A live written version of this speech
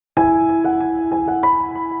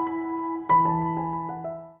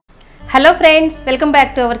Hello friends, welcome back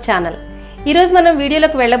to our channel. ఈరోజు మనం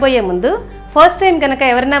వీడియోలోకి వెళ్ళబోయే ముందు ఫస్ట్ టైం కనుక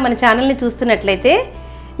ఎవరైనా మన ఛానల్ని చూస్తున్నట్లయితే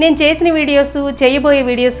నేను చేసిన వీడియోస్, చేయబోయే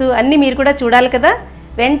వీడియోస్ అన్నీ మీరు కూడా చూడాలి కదా.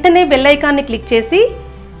 వెంటనే బెల్ ఐకాన్ని క్లిక్ చేసి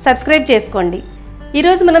సబ్స్క్రైబ్ చేసుకోండి.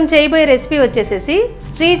 ఈరోజు మనం చేయబోయే రెసిపీ వచ్చేసేసి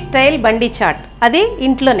స్ట్రీట్ స్టైల్ బండి చాట్. అది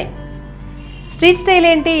ఇంట్లోనే. స్ట్రీట్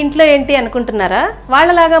స్టైల్ ఏంటి, ఇంట్లో ఏంటి అనుకుంటున్నారా?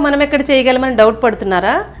 వాళ్ళలాగా మనం ఎక్కడ చేయగలమని డౌట్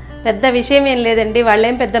పడుతున్నారా? పెద్ద విషయం ఏం లేదండి.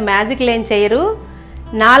 వాళ్ళేం పెద్ద మ్యాజిక్లు ఏం చేయరు.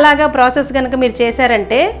 నాలాగా ప్రాసెస్ కనుక మీరు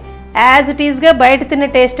చేశారంటే యాజ్ ఇట్ ఈస్గా బయట తిన్న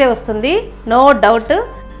టేస్టే వస్తుంది, నో డౌట్.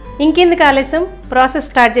 ఇంకెందుకు ఆలస్యం, ప్రాసెస్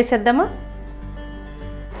స్టార్ట్ చేసేద్దామా?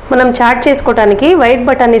 మనం చాట్ చేసుకోవడానికి వైట్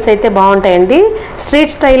బఠానీస్ అయితే బాగుంటాయండి.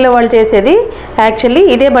 స్ట్రీట్ స్టైల్లో వాళ్ళు చేసేది యాక్చువల్లీ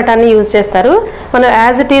ఇదే బఠానీ యూజ్ చేస్తారు. మనం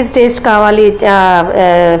యాజ్ ఇట్ ఈజ్ టేస్ట్ కావాలి,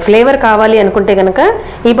 ఫ్లేవర్ కావాలి అనుకుంటే కనుక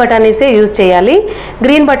ఈ బఠానీసే యూజ్ చేయాలి.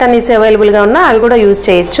 గ్రీన్ బఠానీస్ అవైలబుల్గా ఉన్నా అవి కూడా యూజ్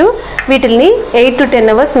చేయొచ్చు. వీటిని 8 to 10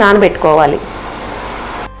 hours నానబెట్టుకోవాలి.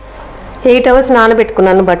 8 hours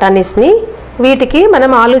నానబెట్టుకున్నాను బఠానీస్ని. వీటికి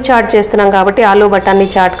మనం ఆలూ చాట్ చేస్తున్నాం కాబట్టి, ఆలూ బఠానీ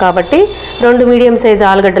చాట్ కాబట్టి 2 మీడియం సైజ్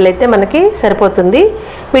ఆలుగడ్డలు అయితే మనకి సరిపోతుంది.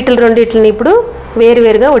 వీటిని రెండింటిని ఇప్పుడు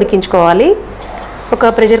వేరువేరుగా ఉడికించుకోవాలి.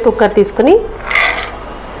 ఒక ప్రెషర్ కుక్కర్ తీసుకుని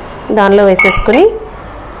దానిలో వేసేసుకొని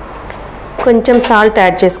కొంచెం సాల్ట్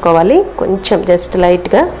యాడ్ చేసుకోవాలి. కొంచెం జస్ట్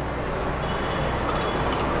లైట్గా,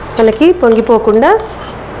 మనకి పొంగిపోకుండా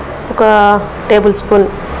ఒక table spoon,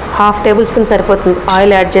 half table spoon సరిపోతుంది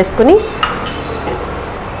ఆయిల్ యాడ్ చేసుకుని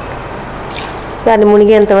దాన్ని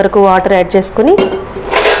మునిగేంత వరకు వాటర్ యాడ్ చేసుకుని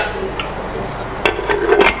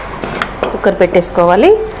కుక్కర్ పెట్టేసుకోవాలి.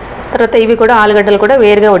 తర్వాత ఇవి కూడా ఆలుగడ్డలు కూడా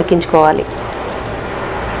వేరుగా ఉడికించుకోవాలి.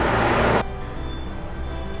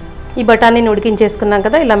 ఈ బఠానీని ఉడికించేసుకున్నాం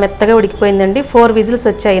కదా, ఇలా మెత్తగా ఉడికిపోయిందండి. 4 విజిల్స్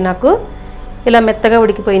వచ్చాయి నాకు. ఇలా మెత్తగా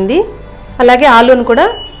ఉడికిపోయింది. అలాగే ఆలూను కూడా,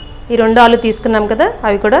 ఈ 2 ఆలు తీసుకున్నాం కదా,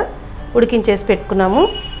 అవి కూడా ఉడికించేసి పెట్టుకున్నాము.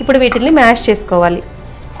 ఇప్పుడు వీటిని మ్యాష్ చేసుకోవాలి.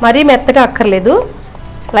 మరీ మెత్తగా అక్కర్లేదు,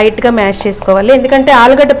 లైట్గా మ్యాష్ చేసుకోవాలి. ఎందుకంటే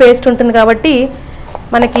ఆలుగడ్డ పేస్ట్ ఉంటుంది కాబట్టి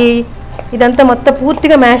మనకి ఇదంతా మొత్తం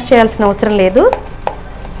పూర్తిగా మ్యాష్ చేయాల్సిన అవసరం లేదు.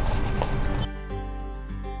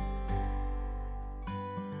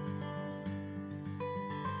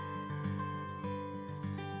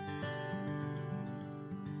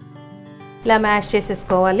 ఇలా మ్యాష్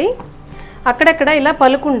చేసేసుకోవాలి. అక్కడక్కడ ఇలా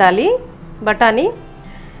పలుకు ఉండాలి బఠానీ.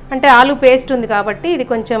 అంటే ఆలు పేస్ట్ ఉంది కాబట్టి ఇది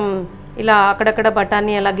కొంచెం ఇలా అక్కడక్కడ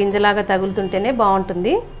బఠానీ అలా గింజలాగా తగులుతుంటేనే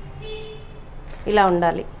బాగుంటుంది. ఇలా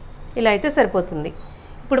ఉండాలి. ఇలా అయితే సరిపోతుంది.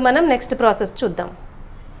 ఇప్పుడు మనం నెక్స్ట్ ప్రాసెస్ చూద్దాం.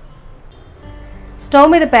 స్టవ్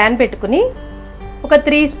మీద ప్యాన్ పెట్టుకుని ఒక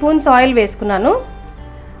 3 స్పూన్స్ ఆయిల్ వేసుకున్నాను.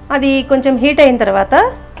 అది కొంచెం హీట్ అయిన తర్వాత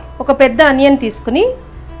ఒక పెద్ద ఆనియన్ తీసుకుని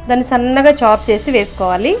దాన్ని సన్నగా చాప్ చేసి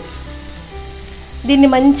వేసుకోవాలి. దీన్ని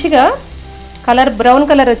మంచిగా బ్రౌన్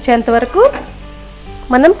కలర్ వచ్చేంత వరకు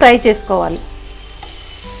మనం ఫ్రై చేసుకోవాలి.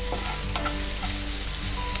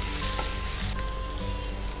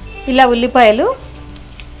 ఇలా ఉల్లిపాయలు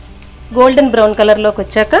గోల్డెన్ బ్రౌన్ కలర్లోకి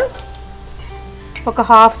వచ్చాక ఒక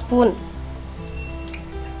హాఫ్ స్పూన్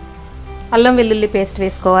అల్లం వెల్లుల్లి పేస్ట్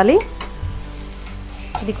వేసుకోవాలి.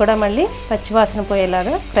 ఇది కూడా మళ్ళీ పచ్చివాసన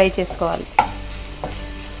పోయేలాగా ఫ్రై చేసుకోవాలి.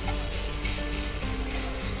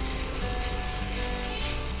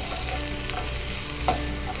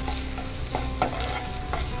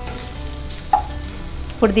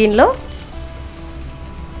 ఇప్పుడు దీనిలో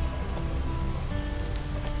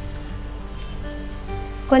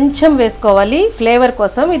కొంచెం వేసుకోవాలి ఫ్లేవర్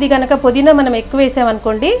కోసం. ఇది కనుక పుదీనా మనం ఎక్కువ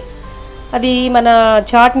వేసామనుకోండి, అది మన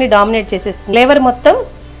చాట్ని డామినేట్ చేసేస్తుంది. ఫ్లేవర్ మొత్తం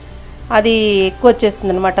అది ఎక్కువ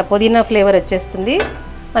వచ్చేస్తుంది అనమాట, పుదీనా ఫ్లేవర్ వచ్చేస్తుంది.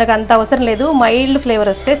 మనకు అంత అవసరం లేదు, మైల్డ్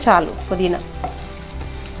ఫ్లేవర్ వస్తే చాలు. పుదీనా,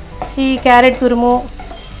 ఈ క్యారెట్ తురుము,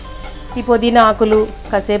 ఈ పుదీనా ఆకులు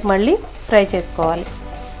కాసేపు మళ్ళీ ఫ్రై చేసుకోవాలి.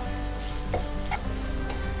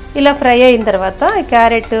 ఇలా ఫ్రై అయిన తర్వాత ఈ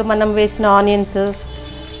క్యారెట్, మనం వేసిన ఆనియన్స్,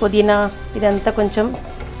 పుదీనా ఇదంతా కొంచెం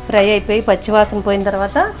ఫ్రై అయిపోయి పచ్చివాసన పోయిన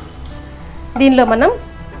తర్వాత దీనిలో మనం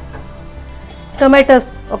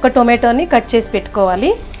ఒక టొమాటోని కట్ చేసి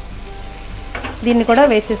పెట్టుకోవాలి. దీన్ని కూడా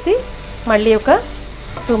వేసేసి మళ్ళీ ఒక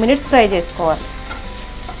 2 minutes ఫ్రై చేసుకోవాలి.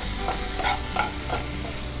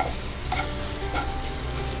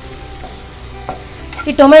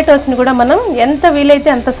 ఈ టొమాటోస్ని కూడా మనం ఎంత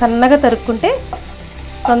వీలైతే అంత సన్నగా తరుక్కుంటే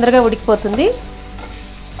తొందరగా ఉడికిపోతుంది.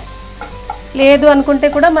 లేదు అనుకుంటే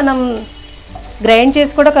కూడా మనం గ్రైండ్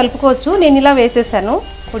చేసి కూడా కలుపుకోవచ్చు. నేను ఇలా వేసేసాను,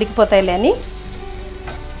 ఉడికిపోతాయిలే అని.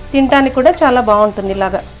 తినడానికి కూడా చాలా బాగుంటుంది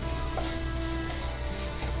ఇలాగా.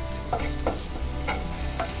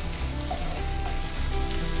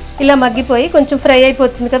 ఇలా మగ్గిపోయి కొంచెం ఫ్రై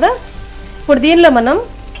అయిపోతుంది కదా. ఇప్పుడు దీనిలో మనం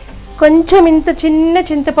కొంచెం ఇంత చిన్న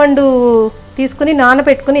చింతపండు తీసుకుని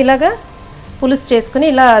నానబెట్టుకుని ఇలాగా పులుసు చేసుకుని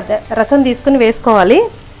ఇలా రసం తీసుకుని వేసుకోవాలి.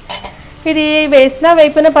 ఇది వేసినా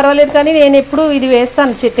వేయకపోయినా పర్వాలేదు, కానీ నేను ఎప్పుడు ఇది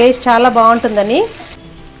వేస్తాను, టేస్ట్ చాలా బాగుంటుందని.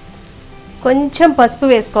 కొంచెం పసుపు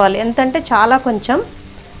వేసుకోవాలి, ఎంతంటే చాలా కొంచెం,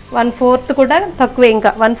 1/4 కూడా తక్కువే,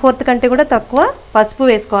 ఇంకా 1/4 కంటే కూడా తక్కువ పసుపు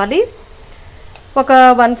వేసుకోవాలి. ఒక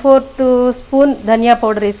 1/4 స్పూన్ ధనియా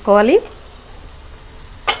పౌడర్ వేసుకోవాలి,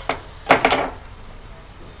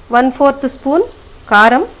 1/4 స్పూన్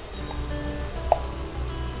కారం,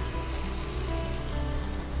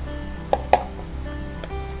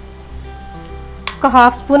 ఒక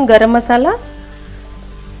 1/2 spoon garam masala,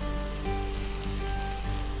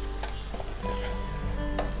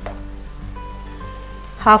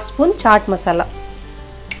 half spoon chaat masala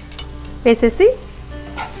వేసేసి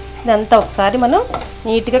ఇదంతా ఒకసారి మనం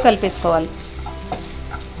నీట్గా కలిపేసుకోవాలి.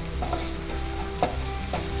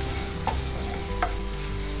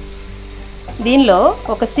 దీనిలో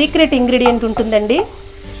ఒక సీక్రెట్ ఇంగ్రీడియంట్ ఉంటుందండి.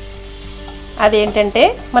 అదేంటంటే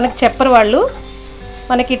మనకు చెప్పరు వాళ్ళు,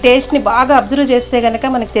 మనకి టేస్ట్ని బాగా అబ్జర్వ్ చేస్తే కనుక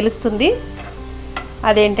మనకు తెలుస్తుంది.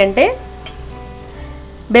 అదేంటంటే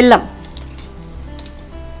బెల్లం.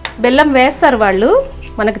 బెల్లం వేస్తారు వాళ్ళు,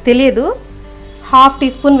 మనకు తెలియదు. 1/2 టీ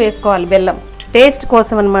స్పూన్ వేసుకోవాలి బెల్లం, టేస్ట్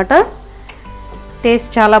కోసం అన్నమాట.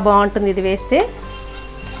 టేస్ట్ చాలా బాగుంటుంది ఇది వేస్తే.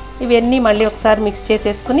 ఇవన్నీ మళ్ళీ ఒకసారి మిక్స్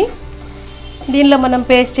చేసేసుకుని దీనిలో మనం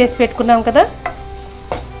పేస్ట్ చేసి పెట్టుకున్నాం కదా,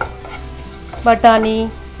 బఠానీ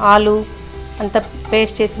ఆలు అంతా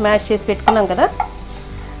పేస్ట్ చేసి మ్యాష్ చేసి పెట్టుకున్నాం కదా,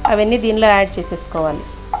 అవన్నీ దీనిలో యాడ్ చేసేసుకోవాలి.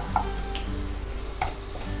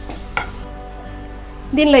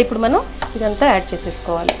 దీనిలో ఇప్పుడు మనం ఇదంతా యాడ్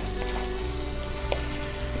చేసేసుకోవాలి.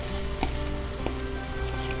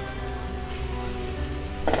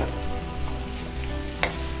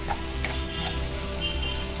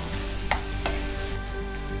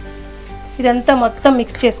 ఇదంతా మొత్తం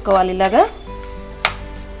మిక్స్ చేసుకోవాలి. ఇలాగా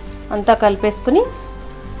అంతా కలిపేసుకుని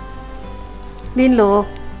దీనిలో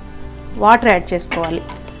వాటర్ యాడ్ చేసుకోవాలి.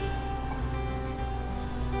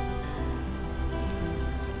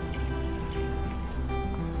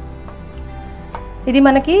 ఇది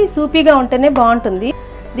మనకి సూపీగా ఉంటేనే బాగుంటుంది.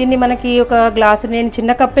 దీన్ని మనకి ఒక గ్లాసు, నేను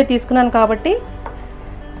చిన్న కప్పే తీసుకున్నాను కాబట్టి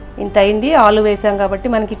ఇంత అయింది, ఆలు వేసాం కాబట్టి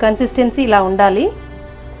మనకి కన్సిస్టెన్సీ ఇలా ఉండాలి.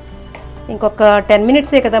 ఇంకొక 10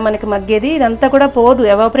 మినిట్సే కదా మనకి మగ్గేది, ఇదంతా కూడా పోదు,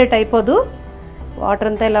 ఎవాపరేట్ అయిపోదు, వాటర్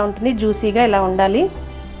అంతా ఇలా ఉంటుంది, జ్యూసీగా ఇలా ఉండాలి.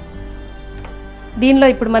 దీనిలో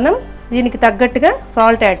ఇప్పుడు మనం దీనికి తగ్గట్టుగా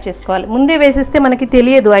సాల్ట్ యాడ్ చేసుకోవాలి. ముందే వేసేస్తే మనకి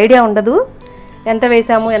తెలియదు, ఐడియా ఉండదు ఎంత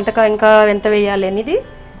వేసాము, ఇంకా ఎంత వేయాలి అనేది.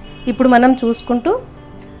 ఇప్పుడు మనం చూసుకుంటూ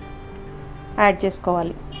యాడ్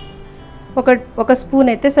చేసుకోవాలి. ఒక స్పూన్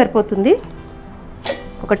అయితే సరిపోతుంది,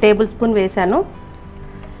 ఒక టేబుల్ స్పూన్ వేసాను,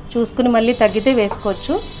 చూసుకుని మళ్ళీ తగ్గితే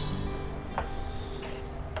వేసుకోవచ్చు.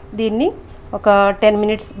 దీన్ని ఒక 10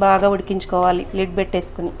 మినిట్స్ బాగా ఉడికించుకోవాలి లిడ్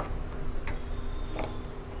పెట్టేసుకుని.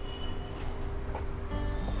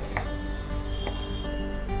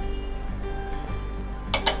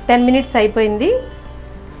 టెన్ మినిట్స్ అయిపోయింది.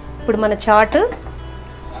 ఇప్పుడు మన చాట్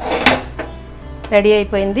రెడీ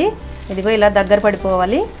అయిపోయింది. ఇదిగో ఇలా దగ్గర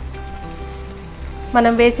పడిపోవాలి.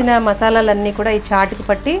 మనం వేసిన మసాలాలన్నీ కూడా ఈ చాట్కి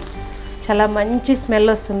పట్టి చాలా మంచి స్మెల్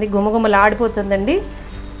వస్తుంది, గుమగుమలాడిపోతుందండి.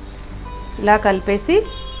 ఇలా కలిపేసి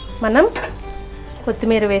మనం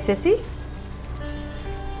కొత్తిమీర వేసేసి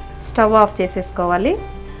స్టవ్ ఆఫ్ చేసేసుకోవాలి.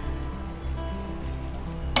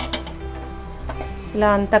 ఇలా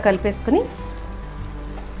అంతా కలిపేసుకుని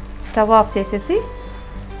స్టవ్ ఆఫ్ చేసేసి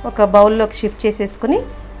ఒక బౌల్లోకి షిఫ్ట్ చేసేసుకుని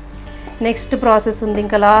నెక్స్ట్ ప్రాసెస్ ఉంది,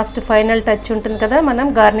 ఇంకా లాస్ట్ ఫైనల్ టచ్ ఉంటుంది కదా మనం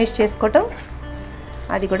గార్నిష్ చేసుకోవటం,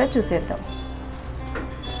 అది కూడా చూసేద్దాం.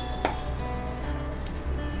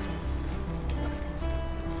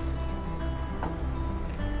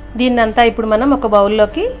 దీన్నంతా ఇప్పుడు మనం ఒక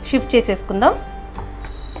బౌల్లోకి షిఫ్ట్ చేసేసుకుందాం.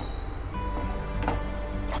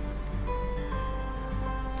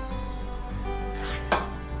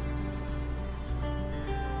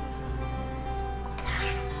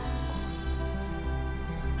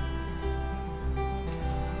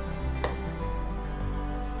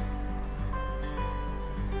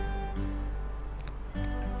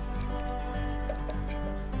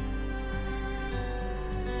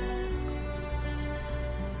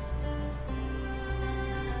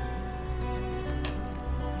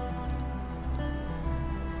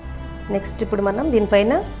 నెక్స్ట్ ఇప్పుడు మనం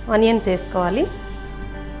దీనిపైన ఆనియన్స్ వేసుకోవాలి.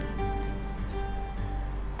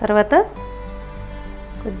 తర్వాత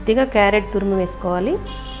కొద్దిగా క్యారెట్ తురుము వేసుకోవాలి.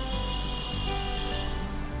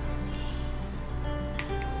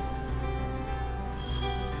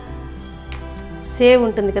 సేవ్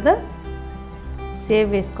ఉంటుంది కదా,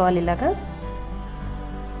 సేవ్ వేసుకోవాలి. ఇలాగా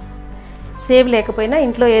సేవ్ లేకపోయినా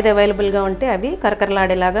ఇంట్లో ఏది అవైలబుల్గా ఉంటే అవి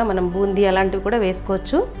కరకరలాడేలాగా మనం బూందీ అలాంటివి కూడా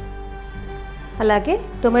వేసుకోవచ్చు. అలాగే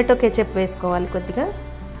టొమాటో కెచప్ వేసుకోవాలి కొద్దిగా.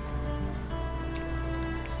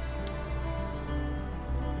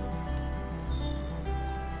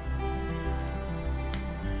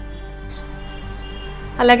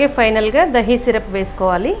 అలాగే ఫైనల్గా దహీ సిరప్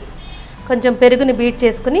వేసుకోవాలి. కొంచెం పెరుగుని బీట్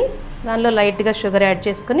చేసుకుని దానిలో లైట్గా షుగర్ యాడ్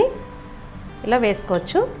చేసుకుని ఇలా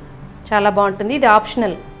వేసుకోవచ్చు. చాలా బాగుంటుంది. ఇది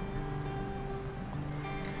ఆప్షనల్.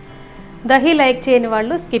 దహీ లైక్ చేయని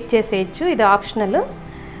వాళ్ళు స్కిప్ చేసేయచ్చు. ఇది ఆప్షనల్.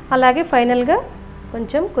 అలాగే ఫైనల్గా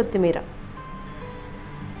కొంచెం కొత్తిమీర.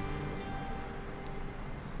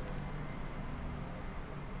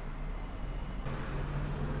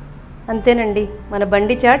 అంతేనండి, మన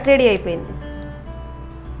బండి చాట్ రెడీ అయిపోయింది.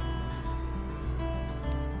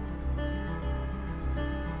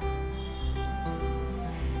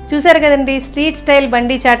 చూసారు కదండి, స్ట్రీట్ స్టైల్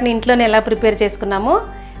బండి చాట్ని ఇంట్లోనే ఎలా ప్రిపేర్ చేసుకున్నామో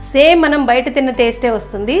సేమ్ మనం బయట తిన్న టేస్టే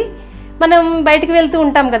వస్తుంది. మనం బయటికి వెళ్తూ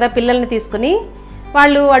ఉంటాం కదా పిల్లల్ని తీసుకుని,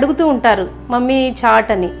 వాళ్ళు అడుగుతూ ఉంటారు మమ్మీ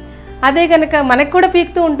చాట్ అని. అదే కనుక మనకు కూడా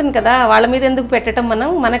పీకుతూ ఉంటుంది కదా, వాళ్ళ మీద ఎందుకు పెట్టడం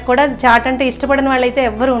మనకు కూడా చాట్ అంటే ఇష్టపడని వాళ్ళైతే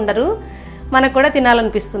ఎవ్వరు ఉండరు, మనకు కూడా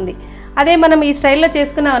తినాలనిపిస్తుంది. అదే మనం ఈ స్టైల్లో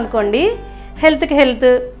చేసుకున్నాం అనుకోండి, హెల్త్కి హెల్త్,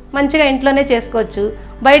 మంచిగా ఇంట్లోనే చేసుకోవచ్చు.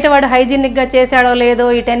 బయట వాడు హైజీనిక్గా చేశాడో లేదో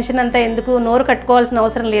ఈ టెన్షన్ అంతా ఎందుకు, నోరు కట్టుకోవాల్సిన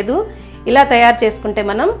అవసరం లేదు. ఇలా తయారు చేసుకుంటే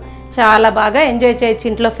మనం చాలా బాగా ఎంజాయ్ చేయొచ్చు.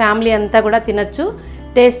 ఇంట్లో ఫ్యామిలీ అంతా కూడా తినచ్చు.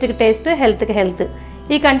 టేస్ట్కి టేస్ట్, హెల్త్కి హెల్త్.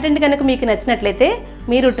 ఈ కంటెంట్ కనుక మీకు నచ్చినట్లయితే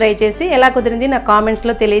మీరు ట్రై చేసి ఎలా కుదిరింది నా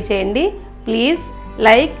కామెంట్స్లో తెలియచేయండి. Please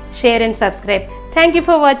like, share and subscribe. Thank you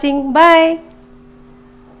for watching. Bye.